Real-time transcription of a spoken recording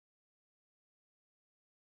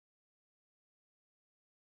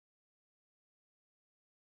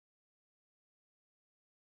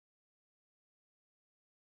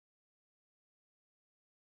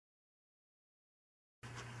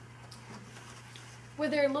Were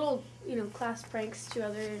there little, class pranks to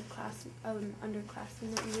other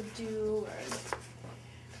underclassmen that you would do, or?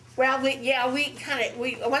 Well,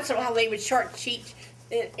 we once in a while they would short cheat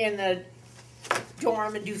in the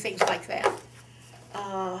dorm and do things like that.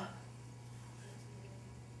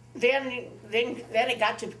 Then it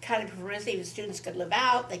got to kind of permissive. The students could live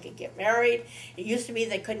out, they could get married. It used to be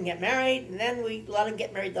they couldn't get married, and then we let them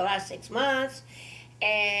get married the last 6 months.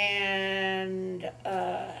 And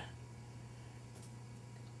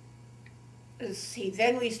let's see,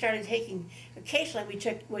 then we started taking, occasionally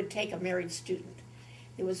would take a married student.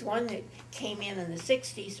 There was one that came in the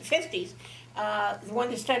 60s, 50s, the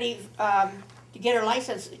one to study, to get her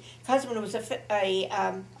license. Her husband was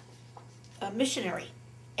a missionary,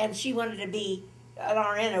 and she wanted to be an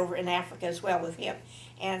RN over in Africa as well with him.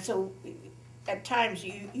 And so at times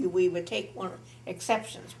we would take one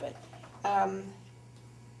exceptions, but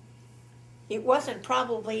it wasn't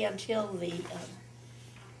probably until the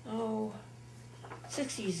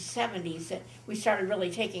 60s, 70s that we started really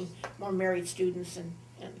taking more married students and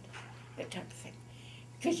that type of thing.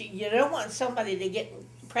 Because you don't want somebody to get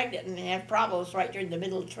pregnant and have problems right during the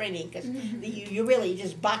middle of training, because you really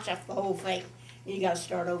just botch up the whole thing and you got to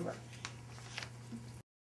start over.